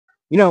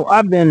You know,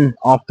 I've been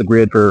off the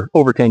grid for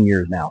over 10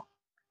 years now,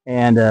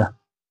 and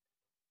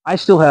I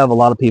still have a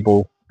lot of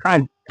people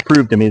trying to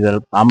prove to me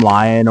that I'm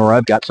lying or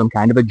I've got some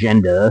kind of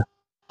agenda.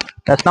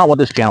 That's not what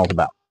this channel is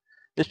about.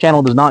 This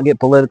channel does not get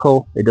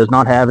political. It does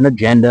not have an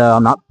agenda.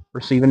 I'm not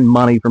receiving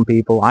money from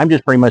people. I'm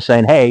just pretty much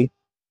saying, hey,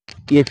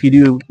 if you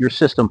do your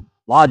system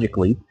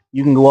logically,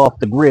 you can go off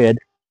the grid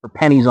for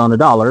pennies on the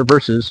dollar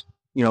versus,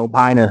 you know,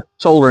 buying a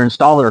solar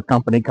installer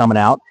company coming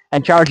out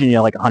and charging you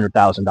like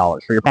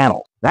 $100,000 for your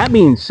panel. That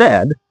being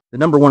said, the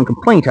number one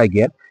complaint I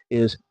get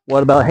is,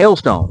 what about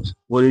hailstones?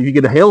 Well, if you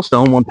get a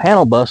hailstone, one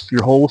panel busts,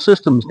 your whole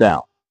system's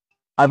down.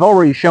 I've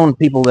already shown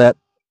people that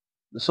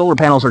the solar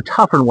panels are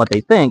tougher than what they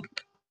think,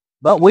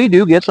 but we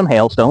do get some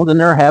hailstones, and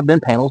there have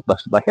been panels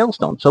busted by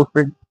hailstones. So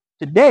for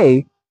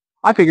today,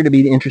 I figured it'd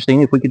be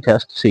interesting if we could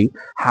test to see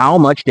how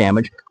much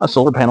damage a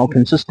solar panel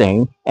can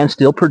sustain and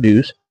still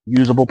produce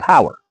usable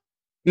power.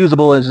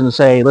 Usable as in,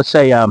 say, let's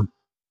say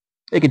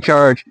it could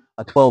charge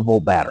a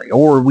 12-volt battery,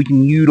 or we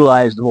can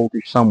utilize the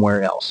voltage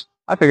somewhere else.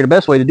 I figured the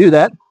best way to do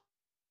that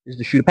is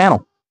to shoot a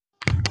panel.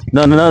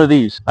 None of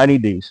these. I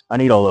need these. I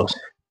need all those.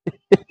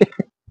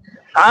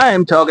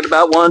 I'm talking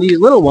about one of these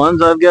little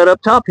ones I've got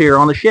up top here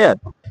on the shed.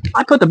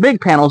 I put the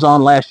big panels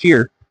on last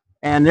year,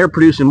 and they're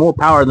producing more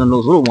power than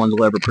those little ones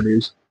will ever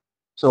produce.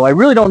 So I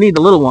really don't need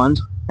the little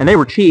ones, and they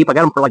were cheap. I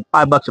got them for like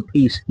 $5 a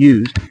piece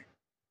used,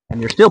 and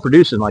they're still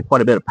producing like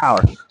quite a bit of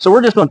power. So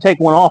we're just going to take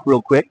one off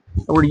real quick,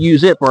 and we're going to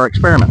use it for our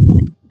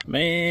experiment.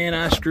 Man,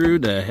 I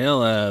screwed the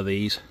hell out of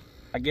these.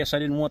 I guess I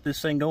didn't want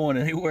this thing going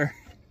anywhere.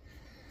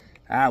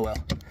 Ah, well.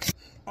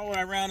 Oh, when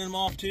I rounded them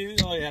off too?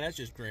 Oh yeah, that's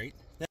just great.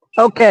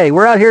 Okay,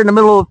 we're out here in the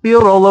middle of the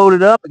field, all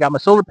loaded up. I got my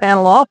solar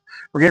panel off.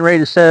 We're getting ready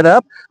to set it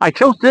up. I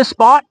chose this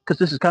spot because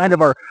this is kind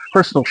of our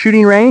personal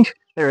shooting range.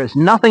 There is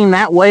nothing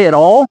that way at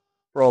all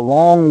for a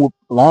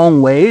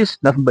long ways.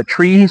 Nothing but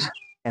trees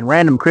and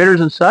random critters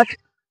and such.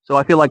 So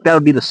I feel like that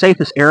would be the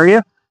safest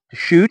area to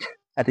shoot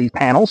at these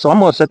panels. So I'm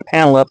going to set the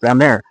panel up down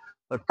there.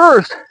 But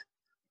first,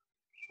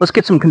 let's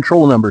get some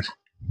control numbers.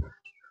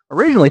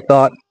 Originally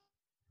thought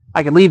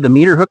I could leave the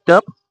meter hooked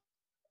up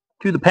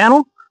to the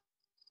panel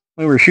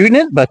when we were shooting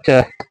it, but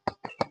I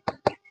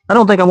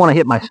don't think I want to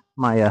hit my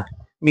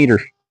meter.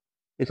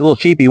 It's a little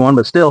cheapy one,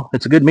 but still,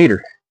 it's a good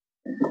meter.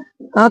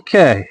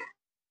 Okay.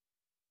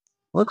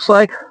 Looks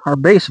like our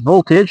base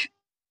voltage,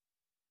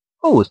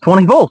 is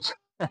 20 volts.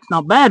 That's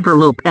not bad for a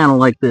little panel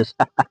like this.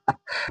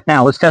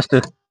 Now, let's test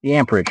the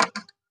amperage.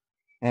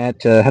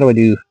 At, how do I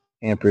do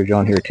amperage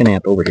on here? 10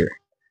 amp over here.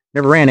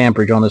 Never ran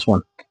amperage on this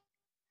one.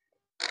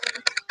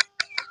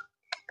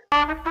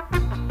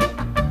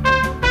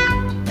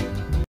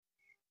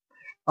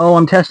 Oh,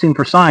 I'm testing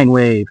for sine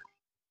wave.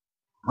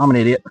 I'm an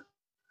idiot.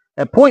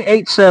 At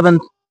 0.87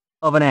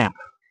 of an amp.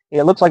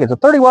 It looks like it's a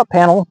 30-watt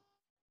panel.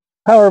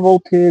 Power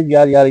voltage,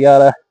 yada, yada,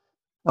 yada.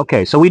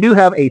 Okay, so we do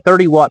have a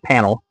 30-watt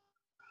panel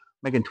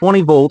making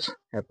 20 volts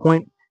at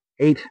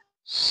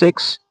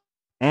 0.86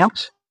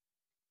 amps.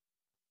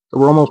 So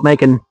we're almost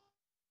making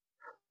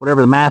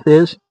whatever the math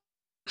is,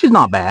 which is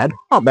not bad.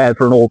 Not bad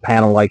for an old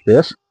panel like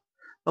this.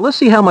 But let's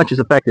see how much is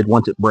affected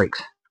once it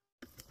breaks.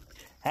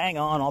 Hang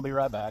on, I'll be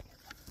right back.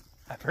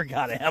 I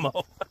forgot ammo.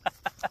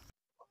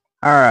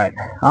 Alright,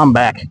 I'm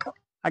back.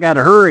 I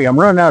gotta hurry. I'm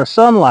running out of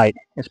sunlight.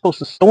 It's supposed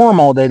to storm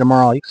all day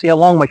tomorrow. You can see how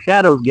long my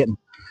shadow's getting.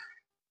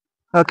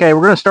 Okay,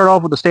 we're going to start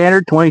off with the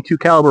standard 22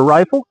 caliber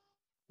rifle.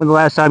 When's the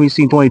last time you've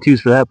seen 22s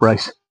for that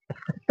price?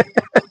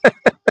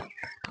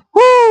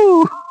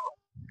 Woo!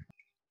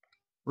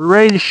 We're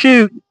ready to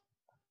shoot.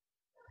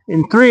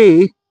 In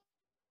 3,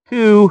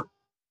 2,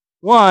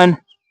 1.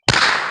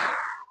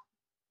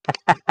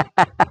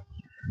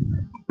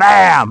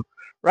 Bam!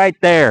 Right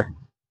there.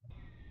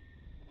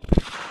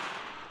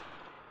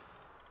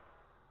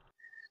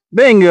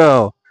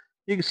 Bingo!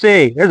 You can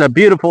see there's a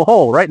beautiful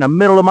hole right in the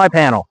middle of my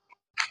panel.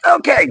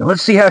 Okay,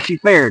 let's see how she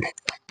fared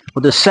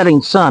with the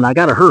setting sun. I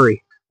gotta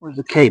hurry. Where's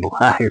the cable?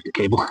 Ah, here's the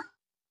cable.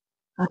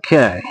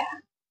 Okay.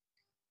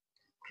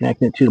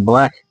 Connecting it to the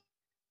black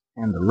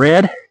and the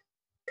red.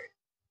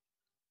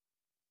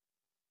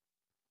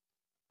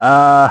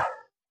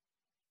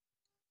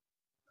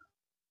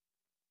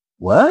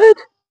 What?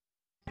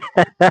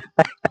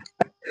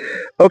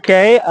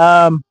 Okay,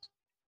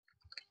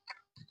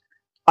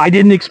 I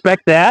didn't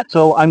expect that,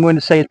 so I'm going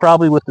to say it's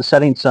probably with the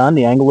setting sun,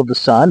 the angle of the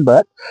sun,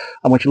 but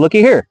I want you to look at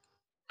here.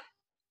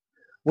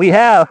 We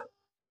have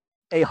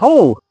a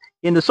hole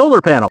in the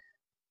solar panel.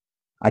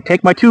 I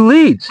take my 2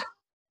 leads.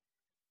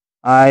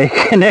 I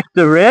connect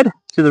the red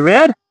to the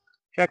red,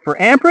 check for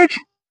amperage,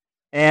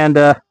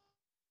 and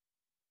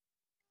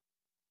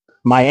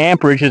my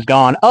amperage has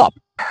gone up.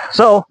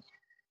 So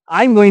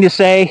I'm going to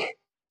say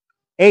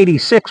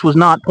 0.86 was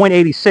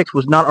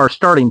not our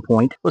starting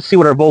point. Let's see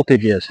what our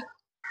voltage is.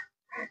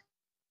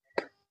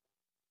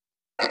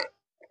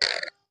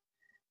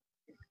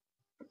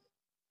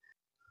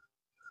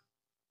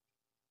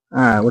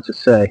 Alright, what's it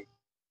say?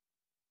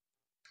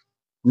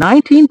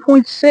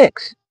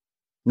 19.6.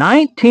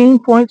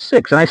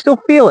 19.6, and I still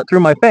feel it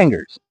through my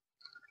fingers.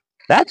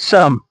 That's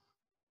better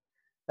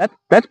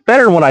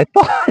than what I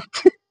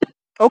thought.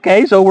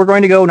 Okay, so we're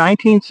going to go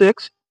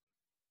 19.6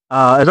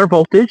 as our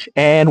voltage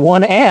and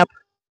 1 amp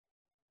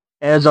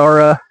as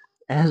our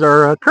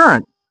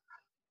current.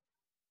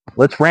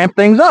 Let's ramp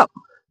things up.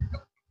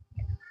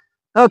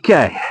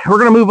 Okay, we're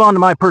going to move on to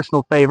my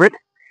personal favorite,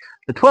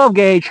 the 12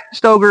 gauge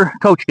Stoeger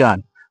coach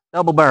gun,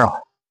 double barrel.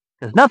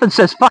 Because nothing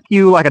says fuck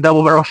you like a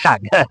double barrel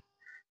shotgun.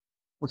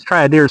 Let's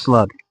try a deer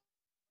slug.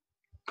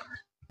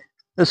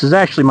 This is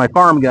actually my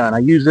farm gun. I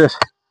use this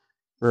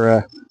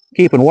for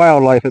keeping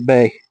wildlife at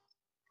bay.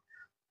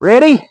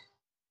 Ready?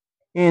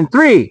 In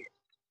 3,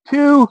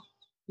 2,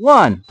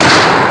 1.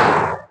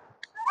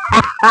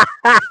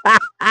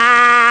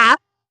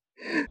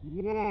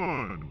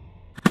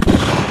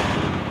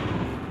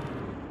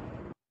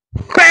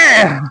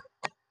 Bam!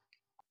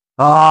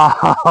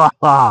 Oh,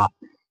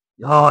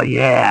 oh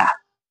yeah.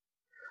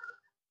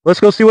 Let's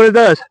go see what it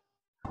does.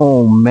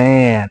 Oh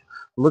man,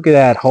 look at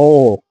that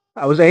hole.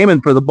 I was aiming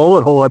for the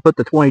bullet hole I put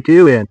the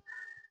 22 in.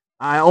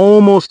 I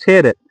almost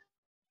hit it.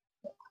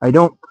 I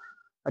don't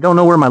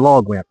know where my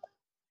log went.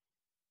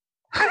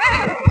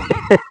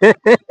 There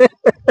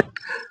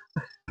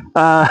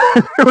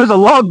was a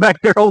log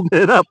back there holding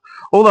it up.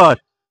 Hold on.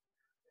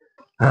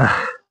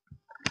 It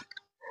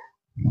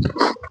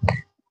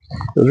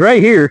was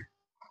right here.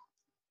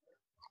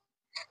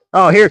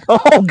 Oh, here.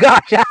 Oh,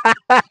 gosh.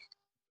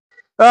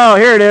 Oh,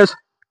 here it is.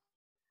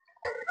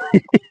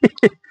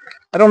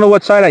 I don't know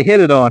what side I hit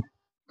it on.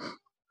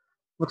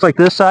 Looks like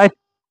this side.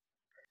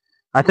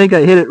 I think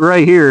I hit it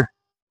right here.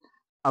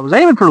 I was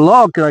aiming for the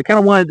log because I kind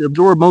of wanted to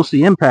absorb most of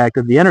the impact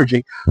of the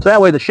energy. So that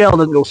way the shell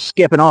doesn't go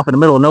skipping off in the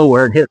middle of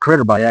nowhere and hit a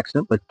critter by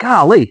accident. But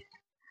golly.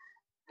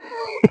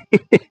 All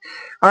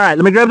right,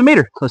 let me grab the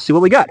meter. Let's see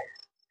what we got.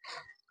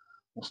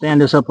 We'll stand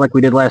this up like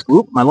we did last.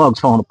 Oop, my log's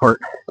falling apart.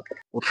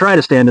 We'll try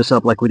to stand this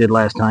up like we did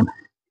last time.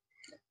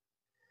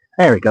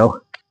 There we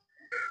go.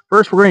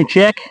 First, we're going to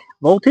check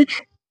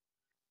voltage.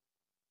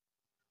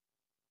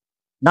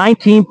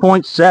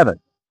 19.7.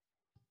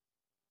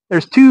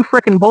 There's 2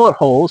 frickin' bullet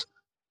holes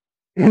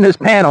in this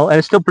panel, and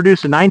it's still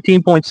producing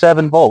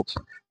 19.7 volts.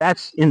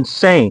 That's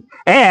insane.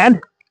 And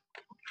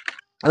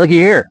looky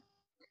here.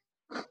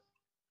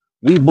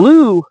 We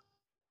blew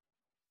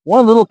one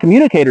of the little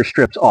communicator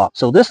strips off.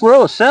 So this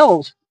row of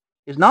cells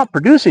is not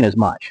producing as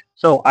much.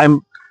 So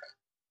I'm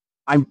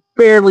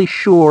fairly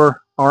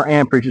sure our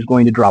amperage is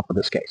going to drop in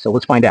this case. So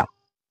let's find out.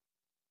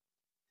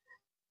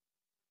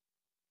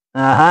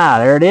 Aha,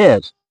 there it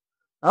is.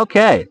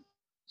 Okay.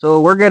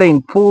 So we're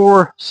getting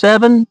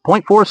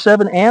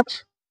 0.47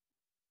 amps.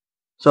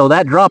 So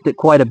that dropped it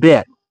quite a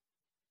bit,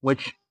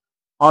 which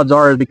odds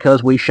are is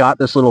because we shot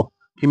this little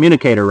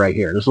communicator right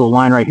here. This little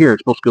line right here is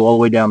supposed to go all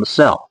the way down the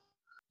cell.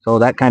 So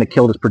that kind of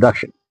killed its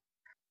production.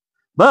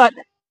 But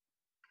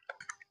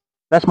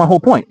that's my whole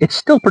point. It's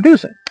still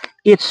producing.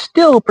 It's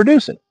still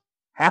producing.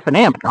 Half an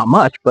amp, not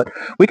much, but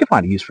we could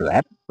find a use for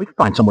that. We could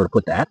find somewhere to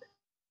put that.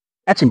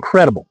 That's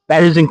incredible.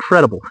 That is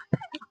incredible.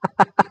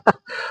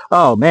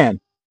 Oh man.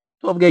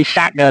 12 gauge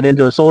shotgun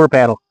into a solar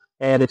panel,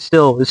 and it's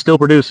still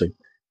producing.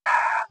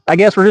 I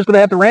guess we're just going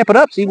to have to ramp it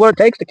up, see what it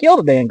takes to kill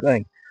the dang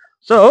thing.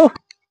 So,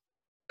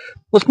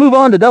 let's move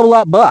on to double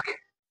aught buck.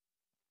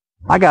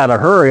 I gotta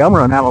hurry, I'm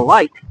running out of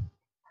light.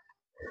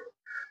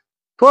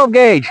 12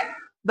 gauge,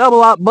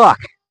 double aught buck,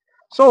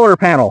 solar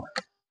panel.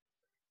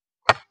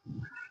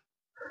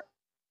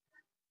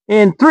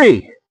 In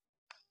 3,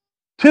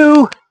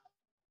 2,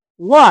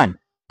 1.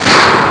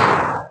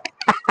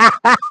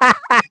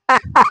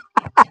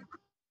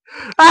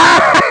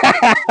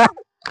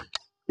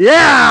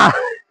 Yeah!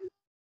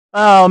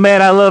 Oh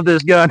man, I love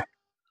this gun.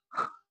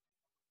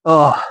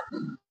 Oh,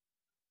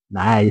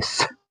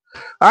 nice.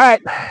 All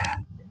right,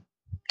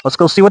 let's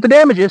go see what the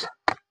damage is.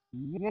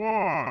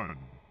 1.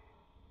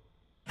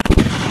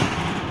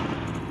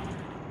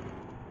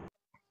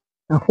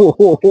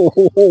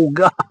 Oh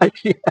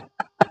gosh.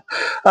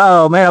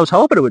 Oh man, I was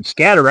hoping it would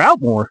scatter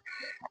out more.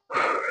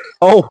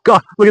 Oh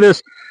god, look at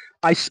this.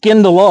 I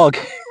skinned the log.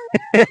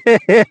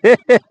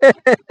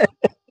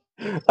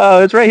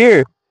 Oh, it's right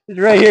here. It's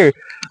right here.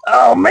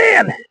 Oh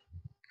man.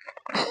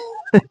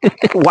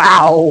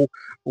 Wow.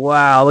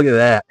 Wow, look at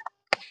that.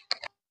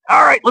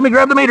 All right, let me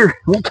grab the meter.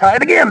 We'll try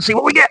it again and see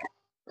what we get.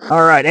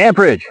 All right,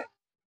 amperage.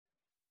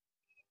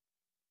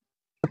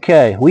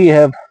 Okay, we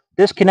have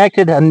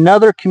disconnected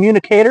another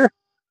communicator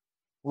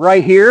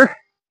right here.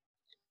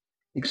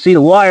 You can see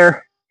the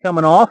wire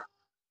coming off,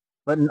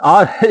 but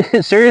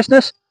in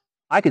seriousness,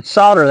 I could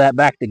solder that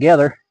back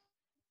together,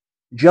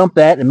 jump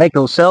that, and make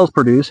those cells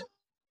produce,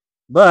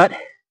 but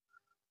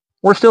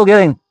we're still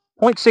getting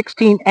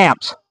 0.16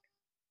 amps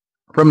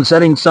from the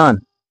setting sun.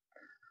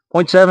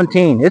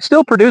 0.17. It's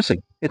still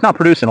producing. It's not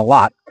producing a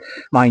lot,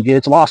 mind you.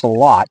 It's lost a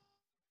lot.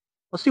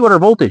 Let's see what our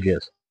voltage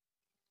is.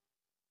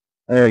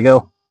 There you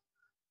go.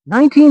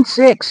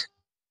 19.6.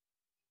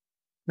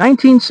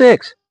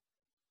 19.6.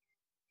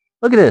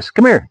 Look at this.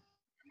 Come here.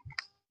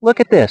 Look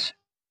at this.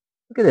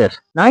 Look at this.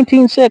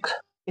 19.6.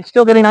 It's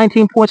still getting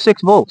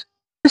 19.6 volts.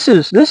 This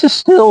is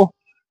still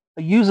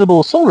a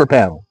usable solar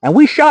panel, and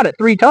we shot it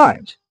 3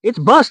 times. It's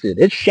busted.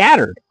 It's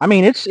shattered. I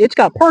mean, it's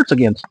got parts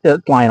against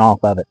flying off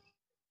of it.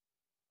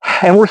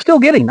 And we're still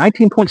getting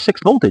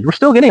 19.6 voltage. We're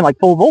still getting like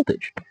full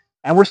voltage.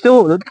 And we're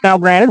still, now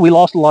granted, we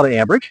lost a lot of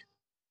amperage.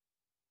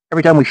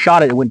 Every time we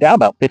shot it, it went down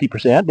about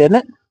 50%, didn't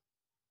it?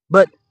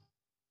 But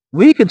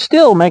we could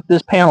still make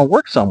this panel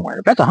work somewhere.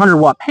 If that's a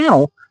 100-watt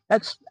panel,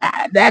 that's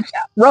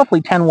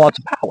roughly 10 watts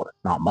of power.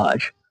 Not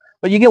much.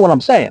 But you get what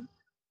I'm saying.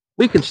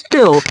 We could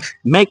still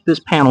make this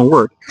panel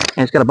work,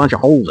 and it's got a bunch of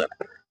holes in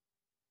it.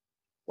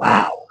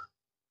 Wow.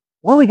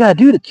 What do we got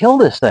to do to kill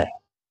this thing?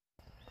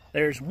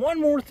 There's one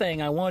more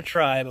thing I want to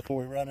try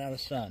before we run out of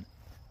sun.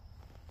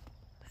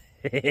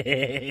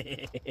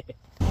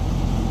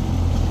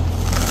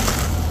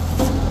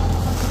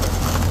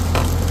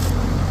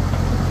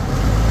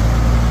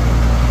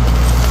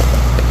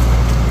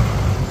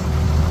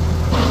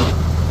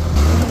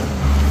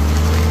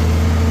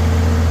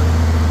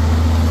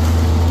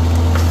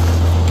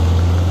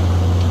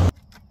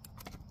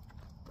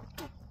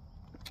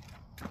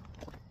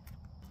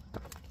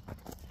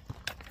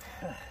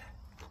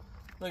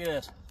 Look at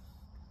this.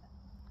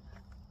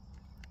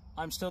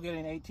 I'm still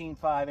getting 18.5,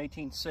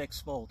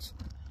 18.6 volts.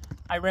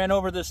 I ran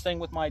over this thing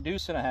with my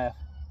deuce and a half.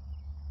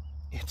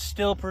 It's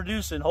still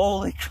producing.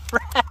 Holy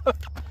crap.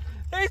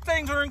 These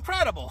things are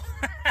incredible.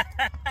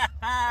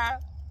 I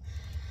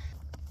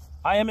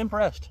am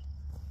impressed.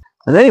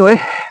 And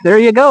anyway, there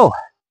you go.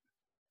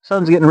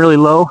 Sun's getting really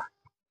low.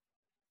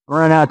 I'm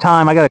running out of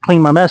time. I got to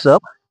clean my mess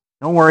up.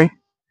 Don't worry.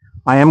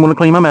 I am going to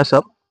clean my mess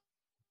up.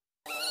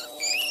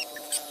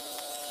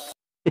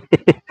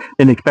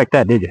 Didn't expect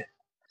that, did you?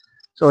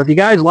 So if you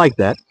guys like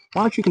that,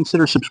 why don't you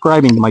consider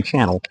subscribing to my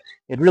channel?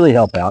 It'd really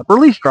help out. Or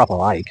at least drop a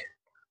like.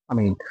 I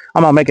mean,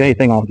 I'm not making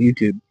anything on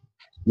YouTube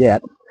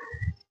yet.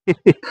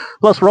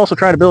 Plus, we're also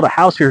trying to build a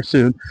house here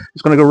soon.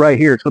 It's going to go right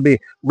here. It's going to be a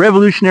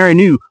revolutionary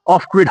new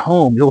off-grid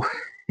home.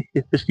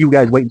 Just you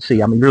guys wait and see.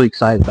 I'm really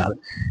excited about it.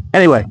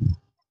 Anyway,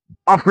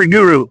 Off-Grid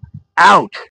Guru, out.